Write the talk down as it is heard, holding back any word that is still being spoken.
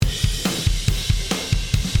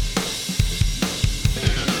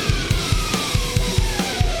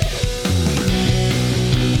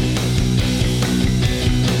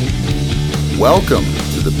Welcome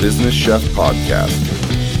to the Business Chef Podcast,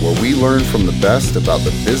 where we learn from the best about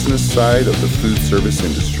the business side of the food service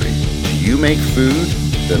industry. Do you make food?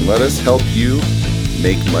 Then let us help you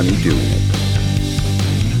make money doing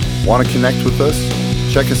it. Want to connect with us?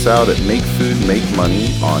 Check us out at Make Food Make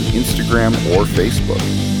Money on Instagram or Facebook,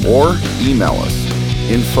 or email us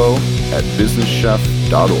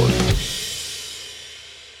info@businesschef.org.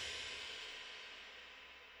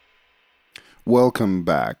 Welcome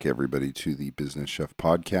back, everybody, to the Business Chef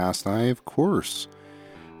Podcast. I, of course,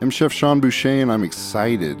 am Chef Sean Boucher, and I'm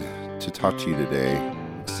excited to talk to you today.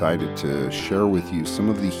 Excited to share with you some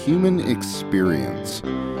of the human experience.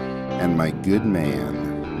 And my good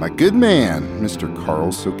man, Mr.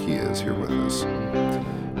 Carl Socchia is here with us.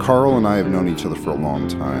 Carl and I have known each other for a long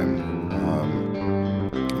time.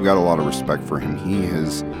 I've got a lot of respect for him. He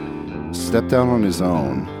has stepped out on his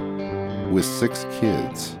own with 6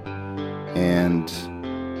 kids and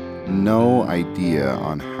no idea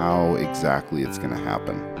on how exactly it's going to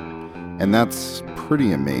happen. And that's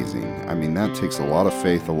pretty amazing. I mean, that takes a lot of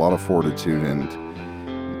faith, a lot of fortitude, and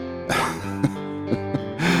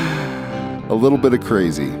a little bit of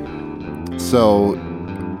crazy. So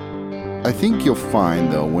I think you'll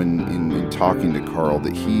find, though, when in talking to Carl,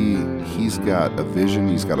 that he's got a vision,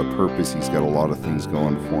 he's got a purpose, he's got a lot of things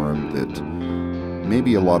going for him that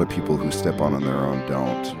maybe a lot of people who step on their own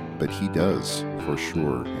don't. But he does, for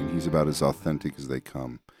sure, and he's about as authentic as they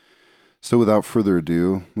come. So without further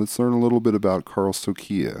ado, let's learn a little bit about Carl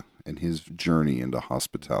Socchia and his journey into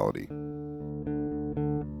hospitality.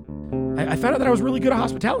 I found out that I was really good at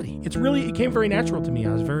hospitality. It came very natural to me.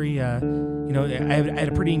 I was very, I had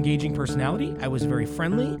a pretty engaging personality. I was very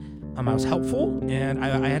friendly. I was helpful, and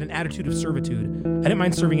I had an attitude of servitude. I didn't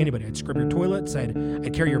mind serving anybody. I'd scrub your toilets,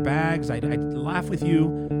 I'd carry your bags, I'd laugh with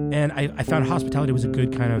you, and I found hospitality was a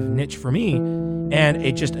good kind of niche for me. And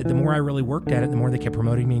it just, the more I really worked at it, the more they kept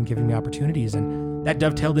promoting me and giving me opportunities. And that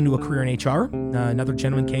dovetailed into a career in HR. Another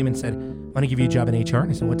gentleman came and said, I want to give you a job in HR. And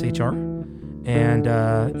I said, what's HR? And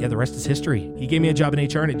the rest is history. He gave me a job in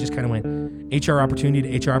HR, and it just kind of went HR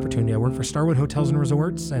opportunity to HR opportunity. I worked for Starwood Hotels and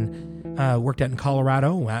Resorts, and worked out in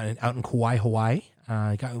Colorado, out in Kauai, Hawaii.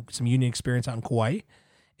 Got some union experience out in Kauai,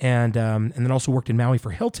 and then also worked in Maui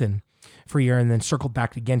for Hilton for a year, and then circled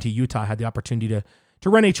back again to Utah. Had the opportunity to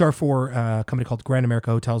run HR for a company called Grand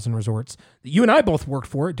America Hotels and Resorts that you and I both worked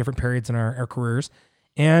for at different periods in our careers,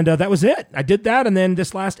 and that was it. I did that, and then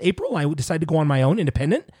this last April, I decided to go on my own,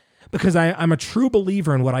 independent, because I'm a true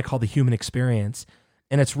believer in what I call the human experience,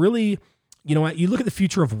 and it's really, you look at the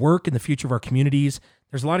future of work and the future of our communities.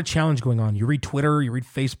 There's a lot of challenge going on. You read Twitter, you read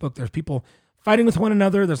Facebook, there's people fighting with one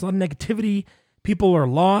another. There's a lot of negativity. People are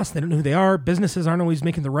lost. They don't know who they are. Businesses aren't always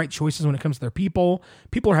making the right choices when it comes to their people.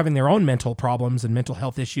 People are having their own mental problems and mental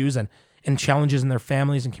health issues and challenges in their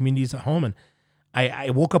families and communities at home. And I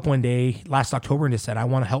woke up one day last October and just said, I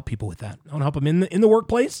want to help people with that. I want to help them in the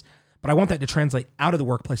workplace, but I want that to translate out of the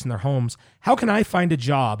workplace in their homes. How can I find a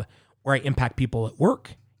job where I impact people at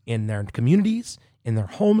work, in their communities, in their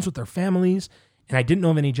homes with their families? And I didn't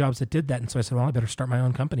know of any jobs that did that. And so I said, well, I better start my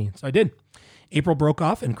own company. So I did. April broke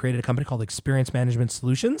off and created a company called Experience Management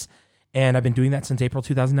Solutions. And I've been doing that since April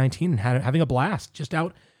 2019 and having a blast, just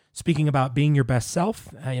out speaking about being your best self,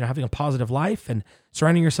 having a positive life and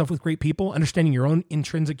surrounding yourself with great people, understanding your own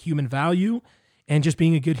intrinsic human value, and just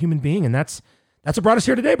being a good human being. And that's what brought us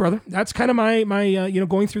here today, brother. That's kind of my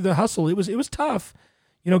going through the hustle. It was tough,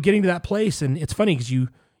 getting to that place. And it's funny because you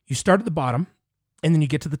start at the bottom and then you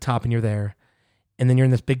get to the top and you're there. And then you're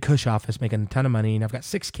in this big cush office making a ton of money. And I've got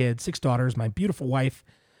 6 kids, 6 daughters, my beautiful wife,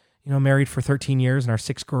 married for 13 years, and our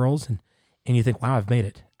 6 girls. And you think, wow, I've made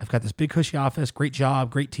it. I've got this big cushy office, great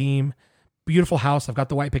job, great team, beautiful house. I've got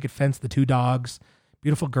the white picket fence, the 2 dogs,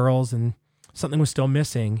 beautiful girls, and something was still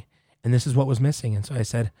missing. And this is what was missing. And so I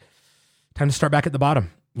said, time to start back at the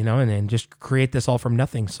bottom, and just create this all from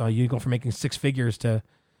nothing. So you go from making 6 figures to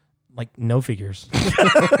like no figures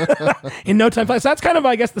in no time. So that's kind of,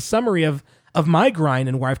 I guess, the summary of my grind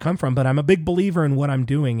and where I've come from. But I'm a big believer in what I'm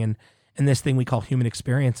doing and this thing we call human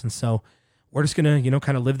experience. And so we're just going to,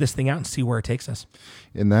 kind of live this thing out and see where it takes us.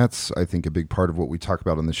 And that's, I think, a big part of what we talk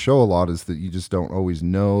about on the show a lot is that you just don't always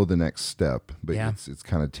know the next step, but it's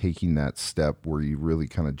kind of taking that step where you really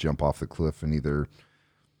kind of jump off the cliff and either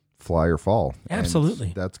fly or fall. Absolutely.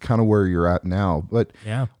 And that's kind of where you're at now. But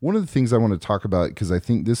one of the things I want to talk about, because I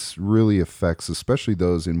think this really affects especially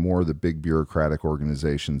those in more of the big bureaucratic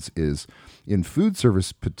organizations, is in food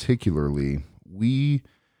service particularly,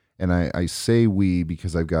 and I say we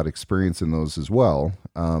because I've got experience in those as well.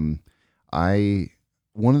 One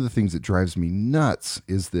of the things that drives me nuts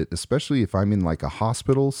is that, especially if I'm in like a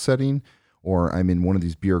hospital setting or I'm in one of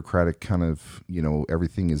these bureaucratic kind of,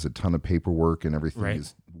 everything is a ton of paperwork and everything Right.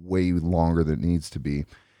 is way longer than it needs to be.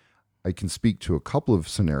 I can speak to a couple of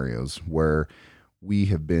scenarios where we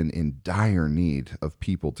have been in dire need of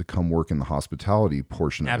people to come work in the hospitality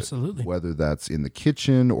portion of Absolutely. it, whether that's in the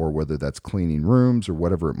kitchen or whether that's cleaning rooms or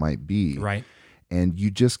whatever it might be. Right. And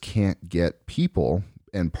you just can't get people.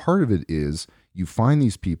 And part of it is you find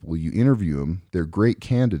these people, you interview them, they're great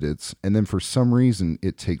candidates, and then for some reason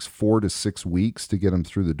it takes 4 to 6 weeks to get them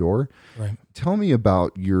through the door. Right. Tell me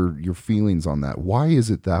about your feelings on that. Why is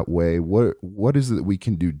it that way? What is it that we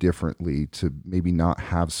can do differently to maybe not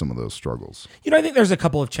have some of those struggles? I think there's a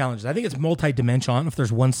couple of challenges. I think it's multidimensional. I don't know if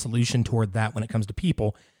there's one solution toward that when it comes to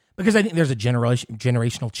people, because I think there's a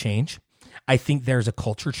generational change. I think there's a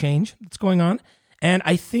culture change that's going on. And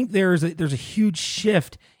I think there's a huge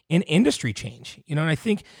shift in industry change, and I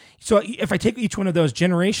think, so if I take each one of those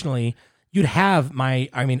generationally, you'd have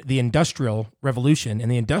the industrial revolution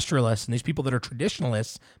and the industrialists and these people that are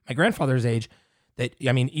traditionalists, my grandfather's age,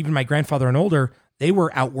 even my grandfather and older, they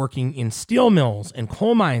were out working in steel mills and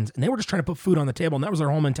coal mines, and they were just trying to put food on the table. And that was their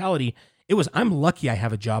whole mentality. It was, I'm lucky I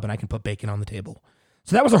have a job and I can put bacon on the table.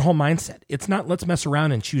 So that was their whole mindset. It's not, let's mess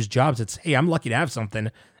around and choose jobs. It's, hey, I'm lucky to have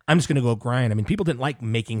something. I'm just going to go grind. People didn't like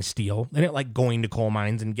making steel. They didn't like going to coal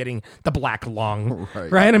mines and getting the black lung,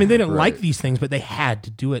 right? They didn't like these things, but they had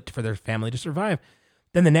to do it for their family to survive.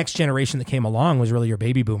 Then the next generation that came along was really your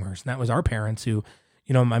baby boomers. And that was our parents who,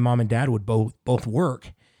 my mom and dad would both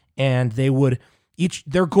work, and they would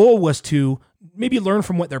their goal was to maybe learn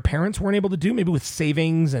from what their parents weren't able to do, maybe with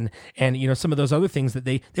savings and some of those other things that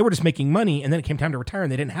they were just making money, and then it came time to retire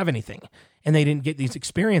and they didn't have anything and they didn't get these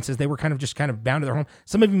experiences. They were kind of bound to their home.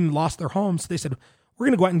 Some of them lost their homes. So they said, we're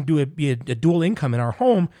going to go out and be a dual income in our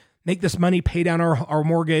home, make this money, pay down our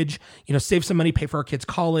mortgage, save some money, pay for our kids'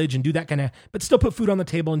 college and do that kind of, but still put food on the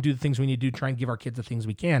table and do the things we need to do, try and give our kids the things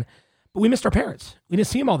we can. But we missed our parents. We didn't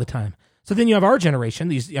see them all the time. So then you have our generation,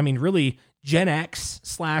 really Gen X /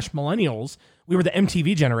 millennials. We were the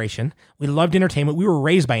MTV generation. We loved entertainment. We were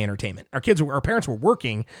raised by entertainment. Our parents were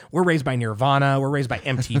working. We're raised by Nirvana. We're raised by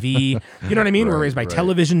MTV. You know what I mean? We're raised by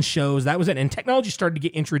television shows. That was it. And technology started to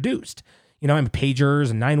get introduced.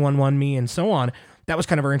 Pagers and 911 Me and so on. That was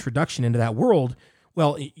kind of our introduction into that world.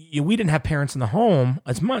 Well, we didn't have parents in the home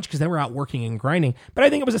as much because they were out working and grinding. But I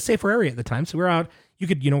think it was a safer area at the time. So we were out. You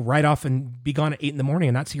could, ride off and be gone at 8 a.m.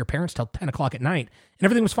 and not see your parents till 10 o'clock at night. And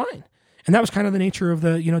everything was fine. And that was kind of the nature of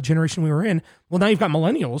the, generation we were in. Well, now you've got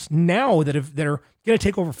millennials now that are going to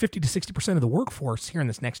take over 50 to 60% of the workforce here in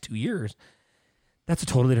this next 2 years. That's a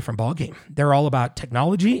totally different ballgame. They're all about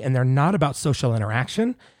technology and they're not about social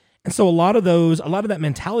interaction. And so a lot of that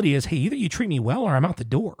mentality is, hey, either you treat me well or I'm out the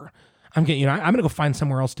door. I'm going to go find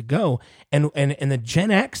somewhere else to go. And the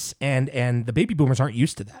Gen X and the baby boomers aren't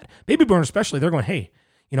used to that. Baby boomers especially, they're going, hey,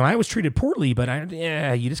 I was treated poorly, but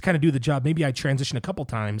you just kind of do the job. Maybe I transitioned a couple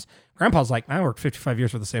times. Grandpa's like, I worked 55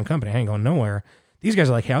 years for the same company. I ain't going nowhere. These guys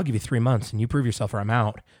are like, hey, I'll give you 3 months and you prove yourself or I'm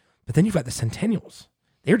out. But then you've got the centennials.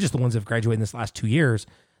 They're just the ones that have graduated in this last 2 years.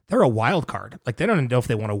 They're a wild card. Like, they don't even know if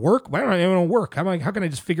they want to work. Why don't I want to work? I'm like, how can I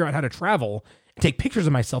just figure out how to travel and take pictures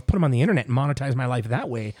of myself, put them on the internet and monetize my life that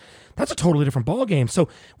way? That's a totally different ballgame. So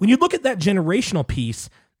when you look at that generational piece,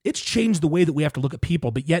 it's changed the way that we have to look at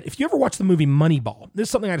people. But yet, if you ever watch the movie Moneyball, this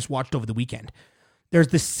is something I just watched over the weekend. There's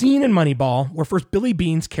this scene in Moneyball where first Billy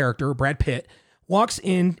Bean's character, Brad Pitt, walks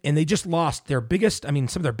in and they just lost some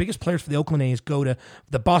of their biggest players for the Oakland A's go to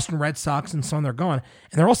the Boston Red Sox and so on, they're gone.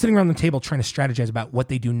 And they're all sitting around the table trying to strategize about what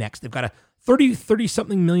they do next. They've got a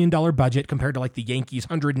 $30-something million budget compared to like the Yankees'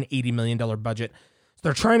 $180 million budget. So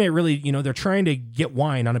they're trying to really, they're trying to get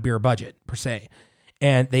wine on a beer budget per se.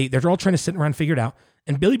 And they're all trying to sit around and figure it out.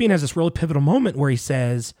 And Billy Bean has this really pivotal moment where he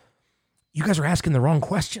says, you guys are asking the wrong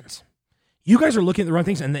questions. You guys are looking at the wrong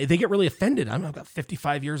things. And they get really offended. I've got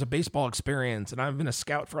 55 years of baseball experience and I've been a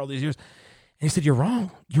scout for all these years. And he said, you're wrong.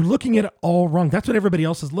 You're looking at it all wrong. That's what everybody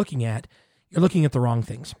else is looking at. You're looking at the wrong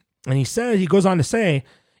things. And he goes on to say,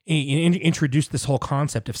 he introduced this whole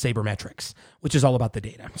concept of sabermetrics, which is all about the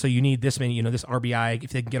data. So you need this many, this RBI, if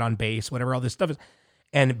they can get on base, whatever all this stuff is.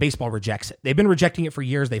 And baseball rejects it. They've been rejecting it for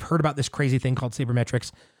years. They've heard about this crazy thing called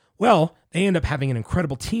sabermetrics. Well, they end up having an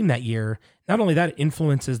incredible team that year. Not only that, it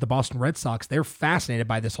influences the Boston Red Sox. They're fascinated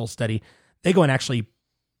by this whole study. They go and actually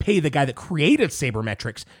pay the guy that created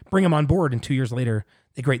sabermetrics, bring him on board, and 2 years later,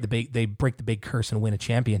 they break the big curse and win a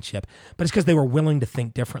championship. But it's because they were willing to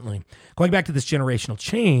think differently. Going back to this generational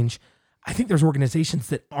change, I think there's organizations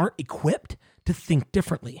that aren't equipped to think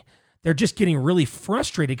differently. they're just getting really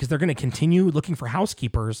frustrated because they're going to continue looking for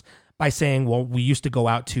housekeepers by saying, well, we used to go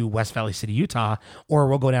out to West Valley City, Utah, or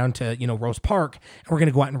we'll go down to, Rose Park, and we're going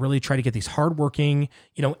to go out and really try to get these hardworking,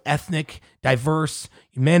 ethnic, diverse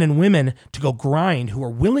men and women to go grind who are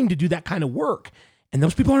willing to do that kind of work. And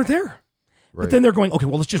those people aren't there. Right. But then they're going, okay,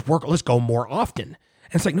 well, let's just work. Let's go more often.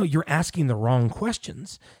 And it's like, no, you're asking the wrong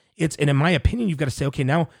questions. And in my opinion, you've got to say, okay,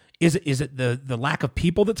 now is it the lack of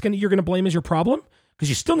people you're going to blame as your problem? Because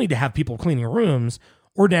you still need to have people cleaning rooms,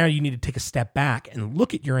 or now you need to take a step back and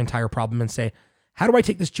look at your entire problem and say, how do I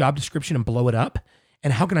take this job description and blow it up?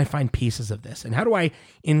 And how can I find pieces of this? And how do I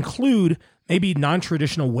include maybe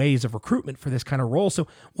non-traditional ways of recruitment for this kind of role? So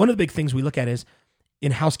one of the big things we look at is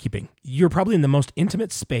in housekeeping, you're probably in the most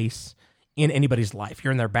intimate space in anybody's life.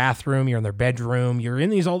 You're in their bathroom, you're in their bedroom, you're in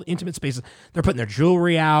these all intimate spaces. They're putting their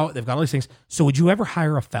jewelry out. They've got all these things. So would you ever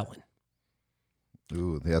hire a felon?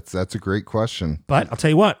 Ooh, that's a great question. But I'll tell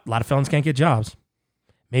you what, a lot of felons can't get jobs.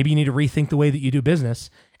 Maybe you need to rethink the way that you do business,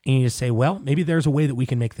 and you need to say, well, maybe there's a way that we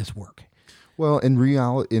can make this work. Well, the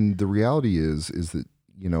reality is that,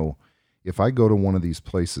 if I go to one of these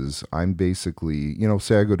places, I'm basically,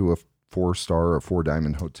 say I go to a 4-star or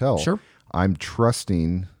 4-diamond hotel. Sure. I'm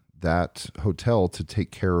trusting that hotel to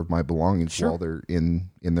take care of my belongings while they're in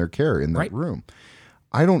their care, in that room.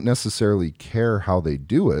 I don't necessarily care how they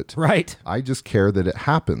do it. Right. I just care that it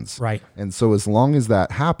happens. Right. And so as long as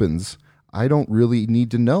that happens, I don't really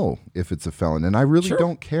need to know if it's a felon. And I really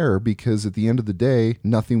don't care, because at the end of the day,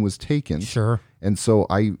 nothing was taken. Sure. And so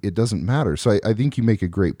it doesn't matter. So I think you make a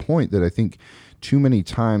great point that I think too many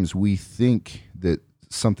times we think that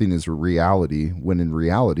something is a reality when in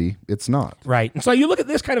reality it's not. Right. And so you look at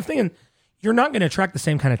this kind of thing and you're not going to attract the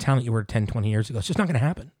same kind of talent you were 10, 20 years ago. It's just not going to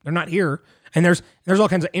happen. They're not here. And there's all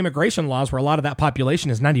kinds of immigration laws where a lot of that population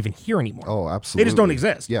is not even here anymore. Oh, absolutely. They just don't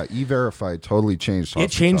exist. Yeah, E-Verify totally changed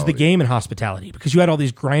hospitality. It changed the game in hospitality because you had all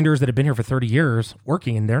these grinders that have been here for 30 years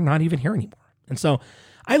working, and they're not even here anymore. And so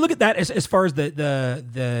I look at that as far as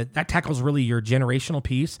that tackles really your generational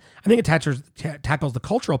piece. I think it tackles the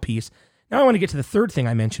cultural piece. Now I want to get to the third thing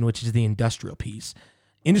I mentioned, which is the industrial piece.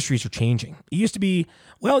 Industries are changing. It used to be,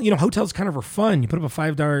 hotels kind of are fun. You put up a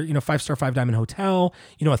 5-star, 5-diamond hotel,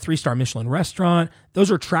 a 3-star Michelin restaurant.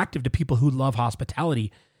 Those are attractive to people who love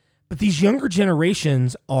hospitality. But these younger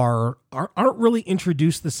generations aren't really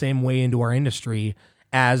introduced the same way into our industry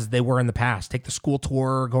as they were in the past. Take the school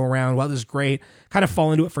tour, go around, well, this is great, kind of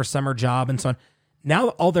fall into it for a summer job and so on. Now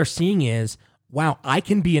all they're seeing is, wow, I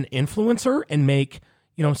can be an influencer and make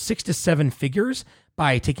 6 to 7 figures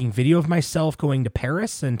by taking video of myself going to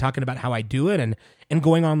Paris and talking about how I do it, and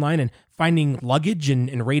going online and finding luggage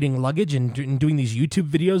and rating luggage and doing these YouTube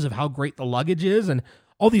videos of how great the luggage is and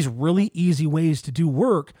all these really easy ways to do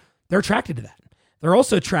work. They're attracted to that. They're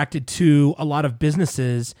also attracted to a lot of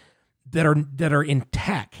businesses that are in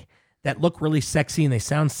tech that look really sexy and they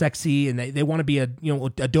sound sexy and they want to be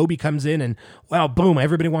Adobe comes in and wow, boom,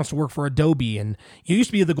 everybody wants to work for Adobe, and you used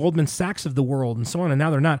to be the Goldman Sachs of the world and so on, and now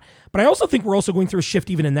they're not. But I also think we're also going through a shift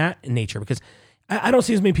even in that nature, because I don't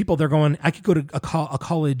see as many people. They're going, I could go to a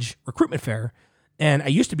college recruitment fair, and I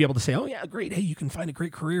used to be able to say, oh yeah, great, hey, you can find a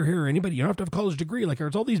great career here. Anybody, you don't have to have a college degree. Like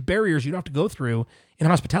there's all these barriers you don't have to go through in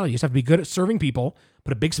hospitality. You just have to be good at serving people,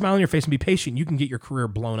 put a big smile on your face and be patient. You can get your career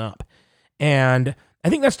blown up. And I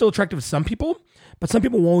think that's still attractive to some people, but some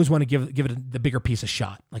people will always want to give it the bigger piece of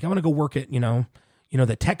shot. Like I want to go work at,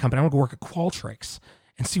 the tech company. I want to go work at Qualtrics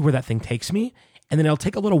and see where that thing takes me. And then it'll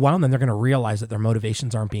take a little while, and then they're going to realize that their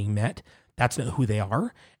motivations aren't being met. That's not who they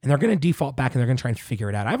are. And they're going to default back, and they're going to try and figure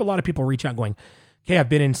it out. I have a lot of people reach out going, okay, I've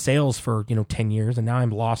been in sales for, 10 years, and now I'm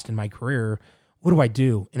lost in my career. What do I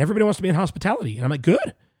do? And everybody wants to be in hospitality. And I'm like,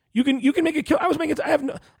 good. You can make a kill. I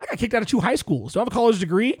got kicked out of 2 high schools. So I have a college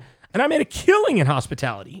degree, and I made a killing in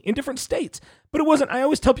hospitality in different states. But it wasn't. I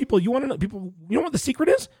always tell people, you want to know people. You know what the secret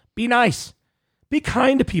is? Be nice, be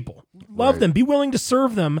kind to people, love them, be willing to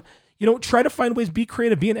serve them. Try to find ways, be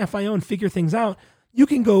creative, be an FIO, and figure things out. You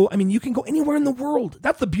can go anywhere in the world.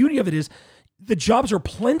 That's the beauty of it, is the jobs are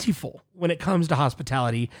plentiful when it comes to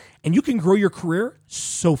hospitality, and you can grow your career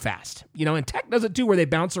so fast. And tech does it too, where they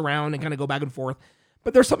bounce around and kind of go back and forth.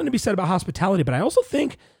 But there's something to be said about hospitality. But I also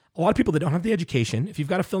think a lot of people that don't have the education, if you've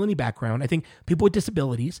got a felony background, I think people with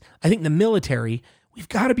disabilities, I think the military, we've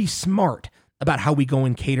got to be smart about how we go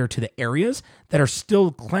and cater to the areas that are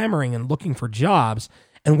still clamoring and looking for jobs,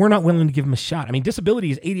 and we're not willing to give them a shot. I mean, disability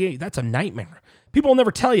is 88. That's a nightmare. People will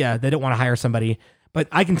never tell you they don't want to hire somebody, but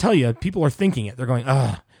I can tell you, people are thinking it. They're going,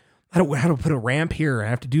 how to put a ramp here, and I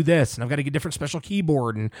have to do this, and I've got to get a different special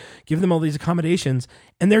keyboard and give them all these accommodations,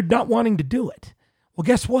 and they're not wanting to do it. Well,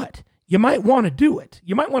 guess what? you might want to do it.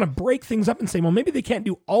 You might want to break things up and say, well, maybe they can't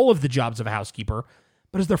do all of the jobs of a housekeeper,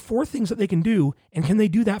 but is there 4 things that they can do? And can they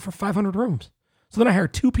do that for 500 rooms? So then I hire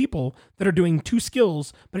 2 people that are doing 2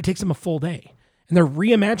 skills, but it takes them a full day. And they're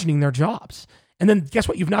reimagining their jobs. And then guess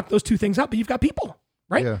what? You've knocked those 2 things out, but you've got people,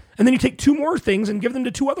 right? Yeah. And then you take 2 more things and give them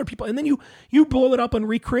to 2 other people. And then you blow it up and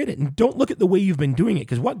recreate it. And don't look at the way you've been doing it,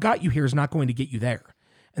 because what got you here is not going to get you there.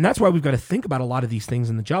 And that's why we've got to think about a lot of these things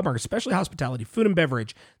in the job market, especially hospitality, food and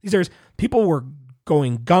beverage. These areas, people were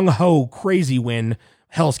going gung-ho crazy when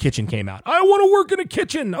Hell's Kitchen came out. I want to work in a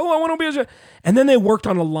kitchen. Oh, I want to be a... And then they worked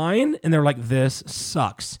on a line, and they're like, this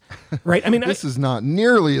sucks, right? I mean, this is not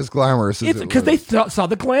nearly as glamorous as it was. Because they saw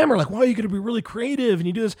the glamour, like, wow, you're going to be really creative, and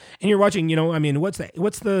you do this, and you're watching, I mean, what's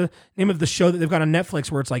the name of the show that they've got on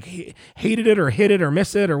Netflix where it's like, hated it or hit it or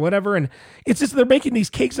miss it or whatever, and it's just, they're making these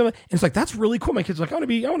cakes, and it's like, that's really cool. My kid's like, I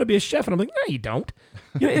want to be a chef, and I'm like, no, you don't.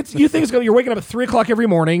 You think you're waking up at 3:00 every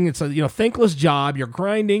morning. It's a thankless job. You're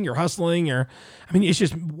grinding, you're hustling, it's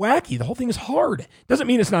just wacky. The whole thing is hard. Doesn't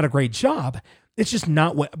mean it's not a great job. It's just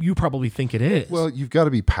not what you probably think it is. Well, you've got to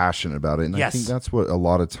be passionate about it. And yes. I think that's what a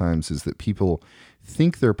lot of times is, that people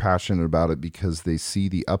think they're passionate about it because they see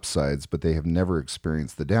the upsides, but they have never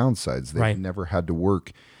experienced the downsides. They've never had to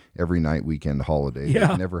work every night, weekend, holiday. Yeah.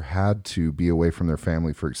 They've never had to be away from their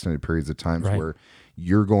family for extended periods of times where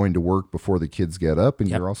you're going to work before the kids get up, and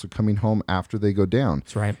you're also coming home after they go down.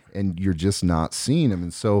 That's right. And you're just not seeing them.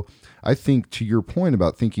 And so I think, to your point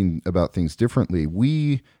about thinking about things differently,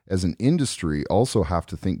 we as an industry also have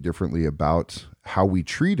to think differently about how we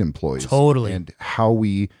treat employees. Totally. And how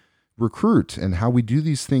we recruit and how we do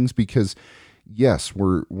these things, because yes,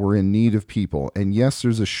 we're in need of people. And yes,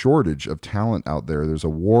 there's a shortage of talent out there. There's a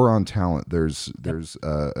war on talent. There's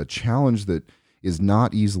a challenge that is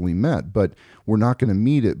not easily met, but we're not going to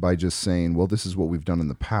meet it by just saying, well, this is what we've done in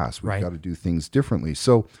the past. We've got to do things differently.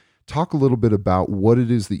 So talk a little bit about what it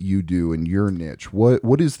is that you do in your niche.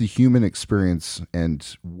 What is the human experience, and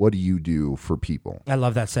what do you do for people? I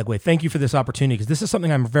love that segue. Thank you for this opportunity, because this is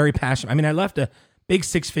something I'm very passionate. I mean, I left a big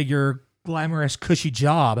 6-figure, glamorous, cushy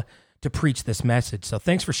job to preach this message. So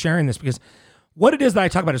thanks for sharing this, because what it is that I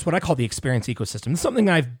talk about is what I call the experience ecosystem. It's something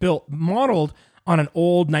I've built, modeled on an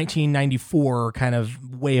old 1994 kind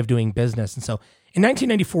of way of doing business. And so in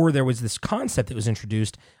 1994, there was this concept that was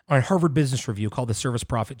introduced on Harvard Business Review called the service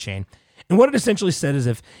profit chain. And what it essentially said is,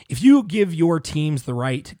 if you give your teams the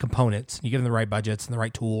right components, you give them the right budgets and the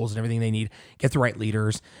right tools and everything they need, get the right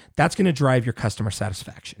leaders, that's going to drive your customer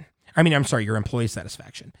satisfaction. Your employee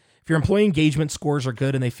satisfaction. If your employee engagement scores are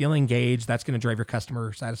good and they feel engaged, that's going to drive your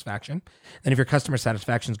customer satisfaction. Then if your customer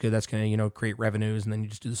satisfaction is good, that's going to, create revenues, and then you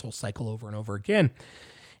just do this whole cycle over and over again.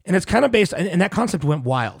 And it's kind of based, and that concept went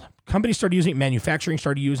wild. Companies started using it, manufacturing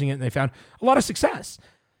started using it, and they found a lot of success.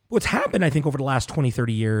 What's happened, I think, over the last 20,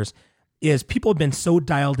 30 years is people have been so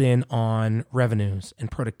dialed in on revenues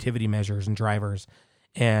and productivity measures and drivers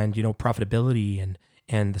and, profitability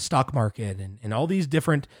and the stock market and all these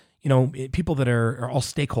different, people that are all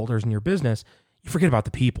stakeholders in your business. You forget about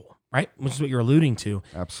the people, right? Which is what you're alluding to.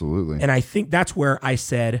 Absolutely. And I think that's where I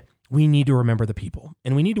said, we need to remember the people,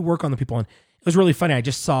 and we need to work on the people. And it was really funny. I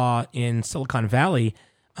just saw in Silicon Valley,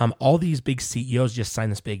 all these big CEOs just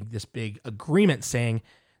signed this big agreement saying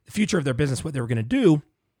the future of their business, what they were going to do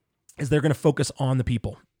is they're going to focus on the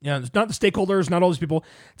people. It's not the stakeholders, not all these people.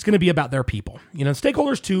 It's going to be about their people.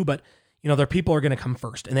 Stakeholders too, but their people are going to come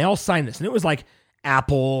first. And they all signed this. And it was like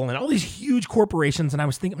Apple and all these huge corporations. And I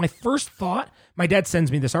was thinking, my first thought, my dad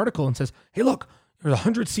sends me this article and says, hey, look, there's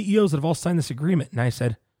 100 CEOs that have all signed this agreement. And I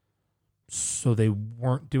said, so they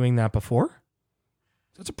weren't doing that before?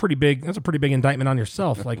 That's a pretty big indictment on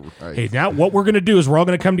yourself. Like, right. Hey, now what we're going to do is we're all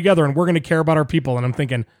going to come together and we're going to care about our people. And I'm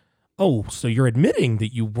thinking, oh, so you're admitting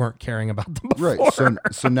that you weren't caring about them before.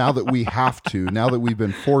 Right. So now that we have to, now that we've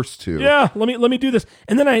been forced to. Yeah, let me do this.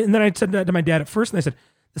 And then I said that to my dad at first, and I said,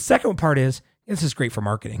 the second part is, this is great for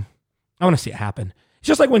marketing. I want to see it happen. It's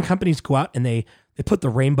just like when companies go out and they put the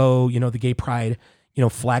rainbow, the gay pride,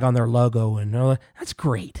 flag on their logo, and that's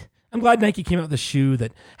great. I'm glad Nike came out with a shoe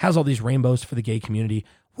that has all these rainbows for the gay community.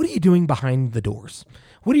 What are you doing behind the doors?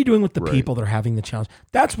 What are you doing with the people that are having the challenge?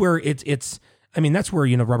 That's where that's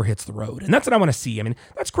where, rubber hits the road. And that's what I want to see.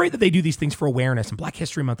 That's great that they do these things for awareness and Black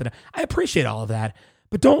History Month. And I appreciate all of that,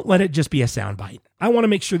 but don't let it just be a soundbite. I want to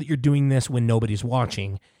make sure that you're doing this when nobody's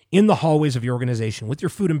watching, in the hallways of your organization, with your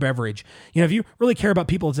food and beverage. If you really care about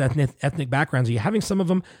people's ethnic backgrounds, are you having some of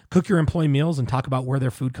them cook your employee meals and talk about where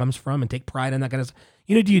their food comes from and take pride in that kind of stuff?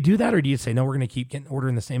 Do you do that, or do you say, no, we're going to keep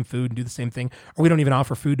ordering the same food and do the same thing, or we don't even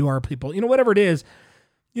offer food to our people? Whatever it is,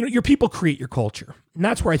 your people create your culture. And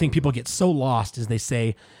that's where I think people get so lost is they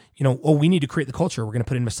say, we need to create the culture. We're going to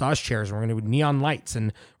put in massage chairs and we're going to do neon lights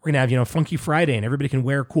and we're going to have, Funky Friday and everybody can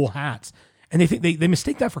wear cool hats. And they think they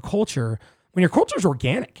mistake that for culture. When your culture is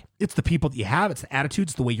organic, it's the people that you have, it's the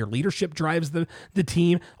attitudes, the way your leadership drives the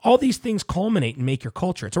team. All these things culminate and make your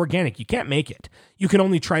culture. It's organic. You can't make it. You can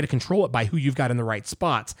only try to control it by who you've got in the right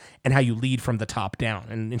spots and how you lead from the top down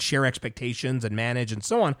and share expectations and manage and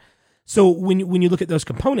so on. So when you look at those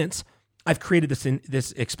components, I've created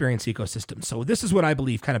this experience ecosystem. So this is what I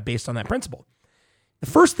believe kind of based on that principle.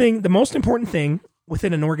 The most important thing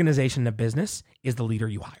within an organization and a business is the leader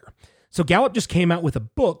you hire. So Gallup just came out with a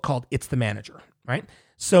book called It's the Manager, right?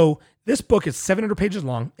 So this book is 700 pages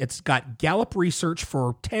long. It's got Gallup research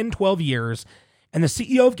for 10, 12 years. And the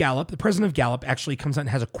CEO of Gallup, the president of Gallup, actually comes out and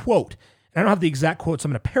has a quote. And I don't have the exact quote, so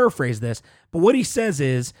I'm going to paraphrase this. But what he says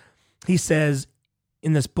in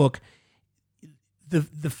this book,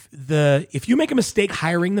 if you make a mistake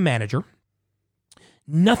hiring the manager,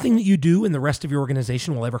 nothing that you do in the rest of your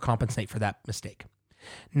organization will ever compensate for that mistake.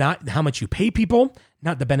 Not how much you pay people,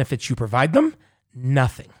 not the benefits you provide them,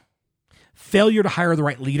 nothing. Failure to hire the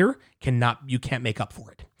right leader you can't make up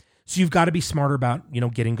for it. So you've got to be smarter about,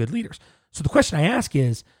 getting good leaders. So the question I ask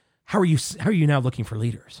is, how are you now looking for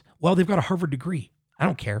leaders? Well, they've got a Harvard degree. I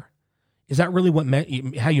don't care. Is that really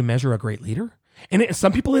how you measure a great leader? And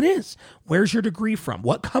some people it is. Where's your degree from?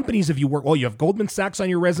 What companies have you worked? Well, you have Goldman Sachs on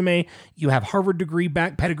your resume. You have Harvard degree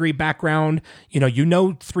pedigree background.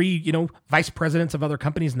 Three, vice presidents of other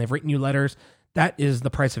companies and they've written you letters. That is the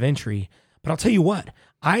price of entry. But I'll tell you what,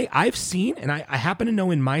 I've seen, and I happen to know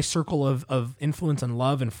in my circle of influence and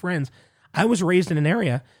love and friends, I was raised in an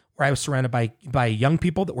area where I was surrounded by young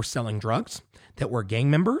people that were selling drugs, that were gang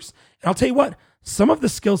members. And I'll tell you what, some of the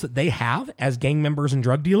skills that they have as gang members and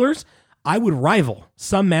drug dealers, I would rival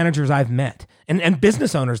some managers I've met and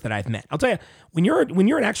business owners that I've met. I'll tell you, when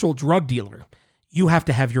you're an actual drug dealer, you have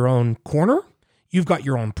to have your own corner. You've got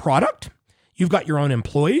your own product. You've got your own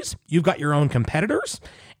employees. You've got your own competitors.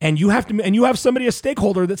 And you have somebody, a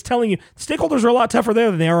stakeholder that's telling you, stakeholders are a lot tougher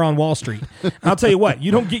there than they are on Wall Street. And I'll tell you what,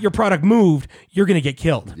 you don't get your product moved, you're going to get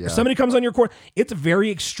killed. Yeah. If somebody comes on your court, it's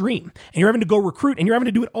very extreme. And you're having to go recruit and you're having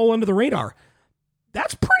to do it all under the radar.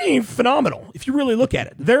 That's pretty phenomenal if you really look at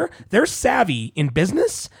it. Their savvy in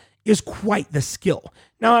business is quite the skill.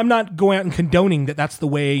 Now, I'm not going out and condoning that that's the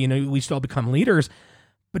way, we still become leaders,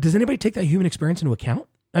 but does anybody take that human experience into account?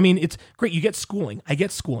 I mean, it's great. You get schooling. I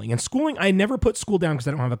get schooling. And schooling, I never put school down because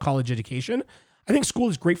I don't have a college education. I think school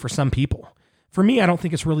is great for some people. For me, I don't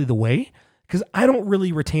think it's really the way because I don't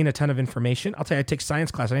really retain a ton of information. I'll tell you, I take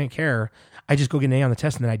science class. I didn't care. I just go get an A on the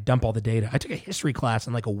test and then I dump all the data. I took a history class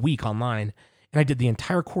in like a week online. And I did the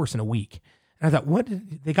entire course in a week. And I thought,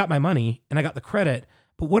 they got my money and I got the credit,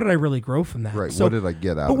 but what did I really grow from that? Right. So, what did I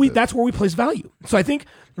get out of it? That's where we place value. So I think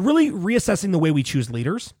really reassessing the way we choose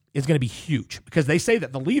leaders is going to be huge because they say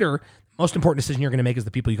that the leader, most important decision you're going to make is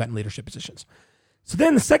the people you got in leadership positions. So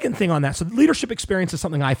then the second thing on that, so leadership experience is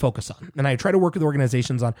something I focus on. And I try to work with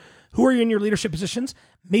organizations on who are you in your leadership positions?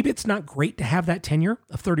 Maybe it's not great to have that tenure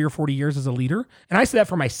of 30 or 40 years as a leader. And I say that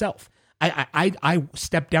for myself. I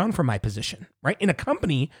stepped down from my position, right? In a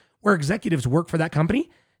company where executives work for that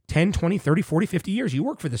company, 10, 20, 30, 40, 50 years, you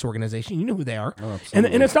work for this organization, you know who they are. Oh, and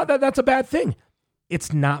it's not that that's a bad thing.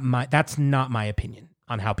 That's not my opinion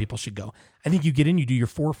on how people should go. I think you get in, you do your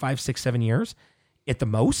 4, 5, 6, 7 years at the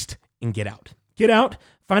most and get out. Get out,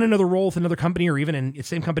 find another role with another company or even in the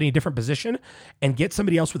same company, a different position, and get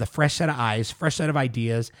somebody else with a fresh set of eyes, fresh set of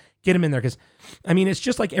ideas, get them in there. Because, I mean, it's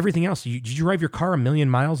just like everything else. Did you drive your car 1,000,000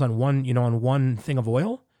 miles on one thing of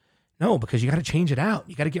oil? No, because you got to change it out.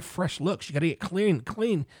 You got to get fresh looks. You got to get clean,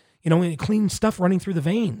 clean stuff running through the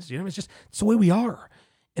veins. It's the way we are.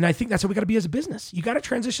 And I think that's how we got to be as a business. You got to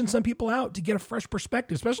transition some people out to get a fresh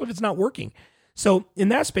perspective, especially if it's not working. So in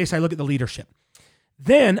that space, I look at the leadership.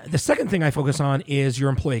 Then the second thing I focus on is your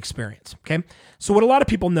employee experience. Okay. So what a lot of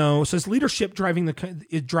people know, so as leadership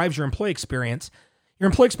it drives your employee experience. Your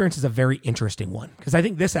employee experience is a very interesting one because I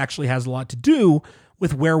think this actually has a lot to do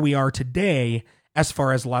with where we are today as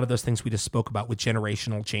far as a lot of those things we just spoke about with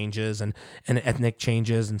generational changes and ethnic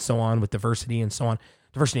changes and so on with diversity and so on.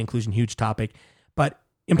 Diversity and inclusion, huge topic. But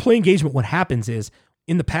employee engagement, what happens is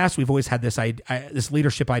in the past, we've always had this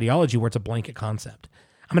leadership ideology where it's a blanket concept.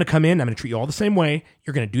 I'm going to come in, I'm going to treat you all the same way.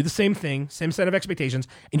 You're going to do the same thing, same set of expectations,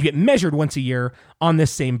 and you get measured once a year on this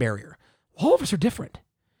same barrier. All of us are different.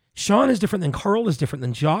 Sean is different than Carl, is different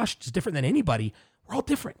than Josh, is different than anybody. We're all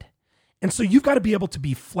different. And so you've got to be able to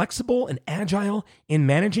be flexible and agile in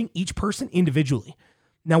managing each person individually.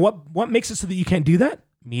 Now, what makes it so that you can't do that?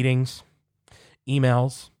 Meetings,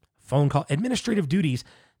 emails, phone call, administrative duties.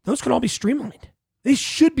 those can all be streamlined. They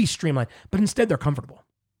should be streamlined, but instead they're comfortable.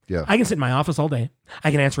 Yeah. I can sit in my office all day.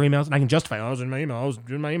 I can answer emails, and I can justify, I was in my email, I was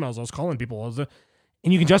doing my emails, I was calling people.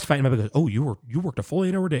 And you can justify it, and everybody goes, oh, you worked a full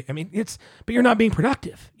 8-hour day. I mean, but you're not being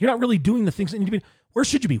productive. You're not really doing the things that need to be. Where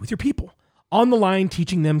should you be? With your people. On the line,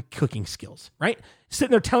 teaching them cooking skills, right?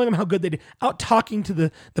 Sitting there telling them how good they did. Out talking to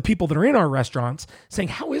the people that are in our restaurants, saying,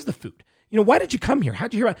 how is the food? Why did you come here?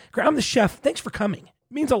 How'd you hear about it? I'm the chef. Thanks for coming.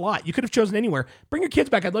 It means a lot. You could have chosen anywhere. Bring your kids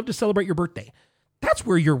back. I'd love to celebrate your birthday. That's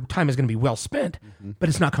where your time is going to be well spent, but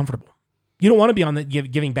it's not comfortable. You don't want to be on the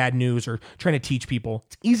giving bad news or trying to teach people.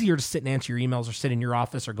 It's easier to sit and answer your emails or sit in your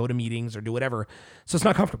office or go to meetings or do whatever. So it's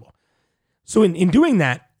not comfortable. So in doing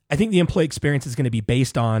that, I think the employee experience is going to be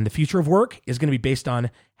based on the future of work is going to be based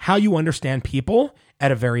on how you understand people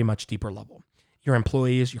at a very much deeper level. Your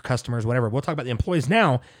employees, your customers, whatever. We'll talk about the employees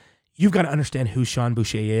now. You've got to understand who Sean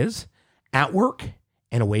Boucher is at work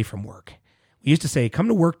and away from work. We used to say, come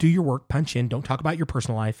to work, do your work, punch in. Don't talk about your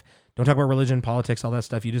personal life. Don't talk about religion, politics, all that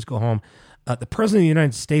stuff. You just go home. The president of the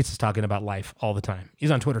United States is talking about life all the time.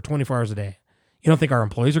 He's on Twitter 24 hours a day. You don't think our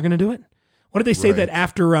employees are going to do it? What did they say that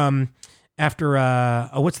after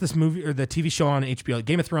what's this movie or the TV show on HBO,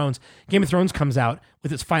 Game of Thrones? Game of Thrones comes out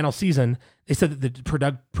with its final season. They said that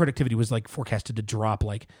the productivity was like forecasted to drop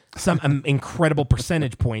like some incredible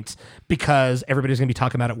percentage points because everybody's going to be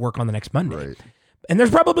talking about it at work on the next Monday. Right. And they're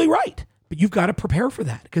probably right. But you've got to prepare for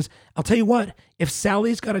that because I'll tell you what, if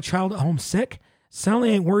Sally's got a child at home sick,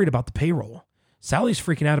 Sally ain't worried about the payroll. Sally's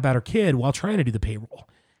freaking out about her kid while trying to do the payroll.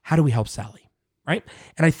 How do we help Sally? Right?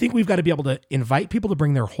 And I think we've got to be able to invite people to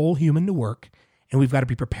bring their whole human to work, and we've got to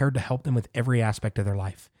be prepared to help them with every aspect of their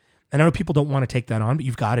life. And I know people don't want to take that on, but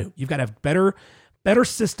you've got to. You've got to have better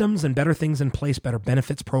systems and better things in place, better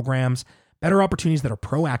benefits programs, better opportunities that are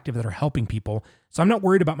proactive, that are helping people. So I'm not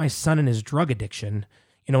worried about my son and his drug addiction,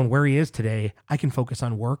 and where he is today. I can focus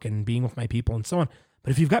on work and being with my people and so on.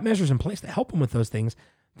 But if you've got measures in place that help them with those things,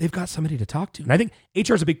 they've got somebody to talk to. And I think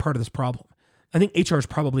HR is a big part of this problem. I think HR is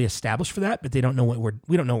probably established for that, but they don't know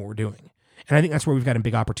we don't know what we're doing. And I think that's where we've got a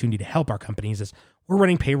big opportunity to help our companies is we're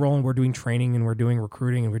running payroll and we're doing training and we're doing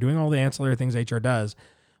recruiting and we're doing all the ancillary things HR does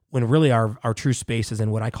when really our true space is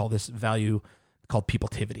in what I call this value called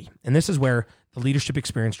peopletivity. And this is where the leadership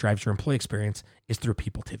experience drives your employee experience is through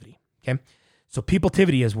peopletivity. Okay. So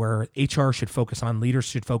peopletivity is where HR should focus on, leaders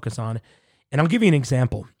should focus on. And I'll give you an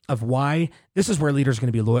example of why this is where leaders are going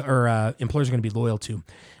to be loyal or employers are going to be loyal to.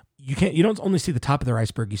 You don't only see the top of their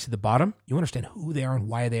iceberg, you see the bottom. You understand who they are and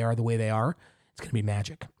why they are the way they are. It's going to be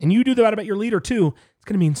magic. And you do that about your leader too. It's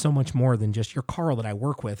going to mean so much more than just your Carl that I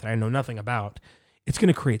work with and I know nothing about. It's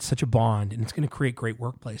going to create such a bond and it's going to create great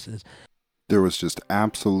workplaces. There was just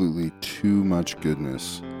absolutely too much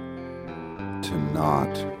goodness to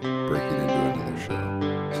not break it into another show.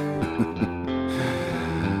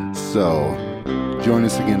 So, join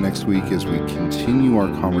us again next week as we continue our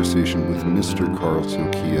conversation with Mr. Carl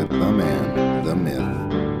Silkia, the man, the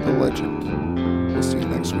myth, the legend. We'll see you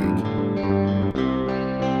next week.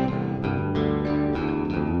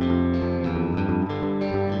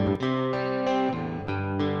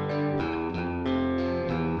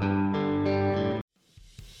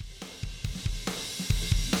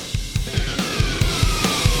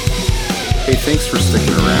 Hey, thanks for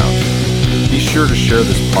sticking around. Be sure to share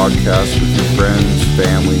this podcast with your friends,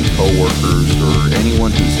 family, co-workers, or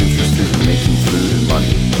anyone who's interested in making food and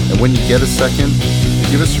money. And when you get a second,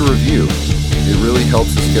 give us a review. It really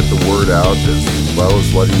helps us get the word out as well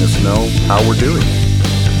as letting us know how we're doing.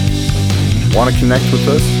 Want to connect with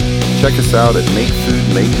us? Check us out at Make Food,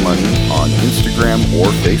 Make Money on Instagram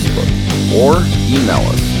or Facebook. Or email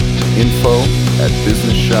us,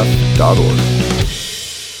 info@businesschef.org.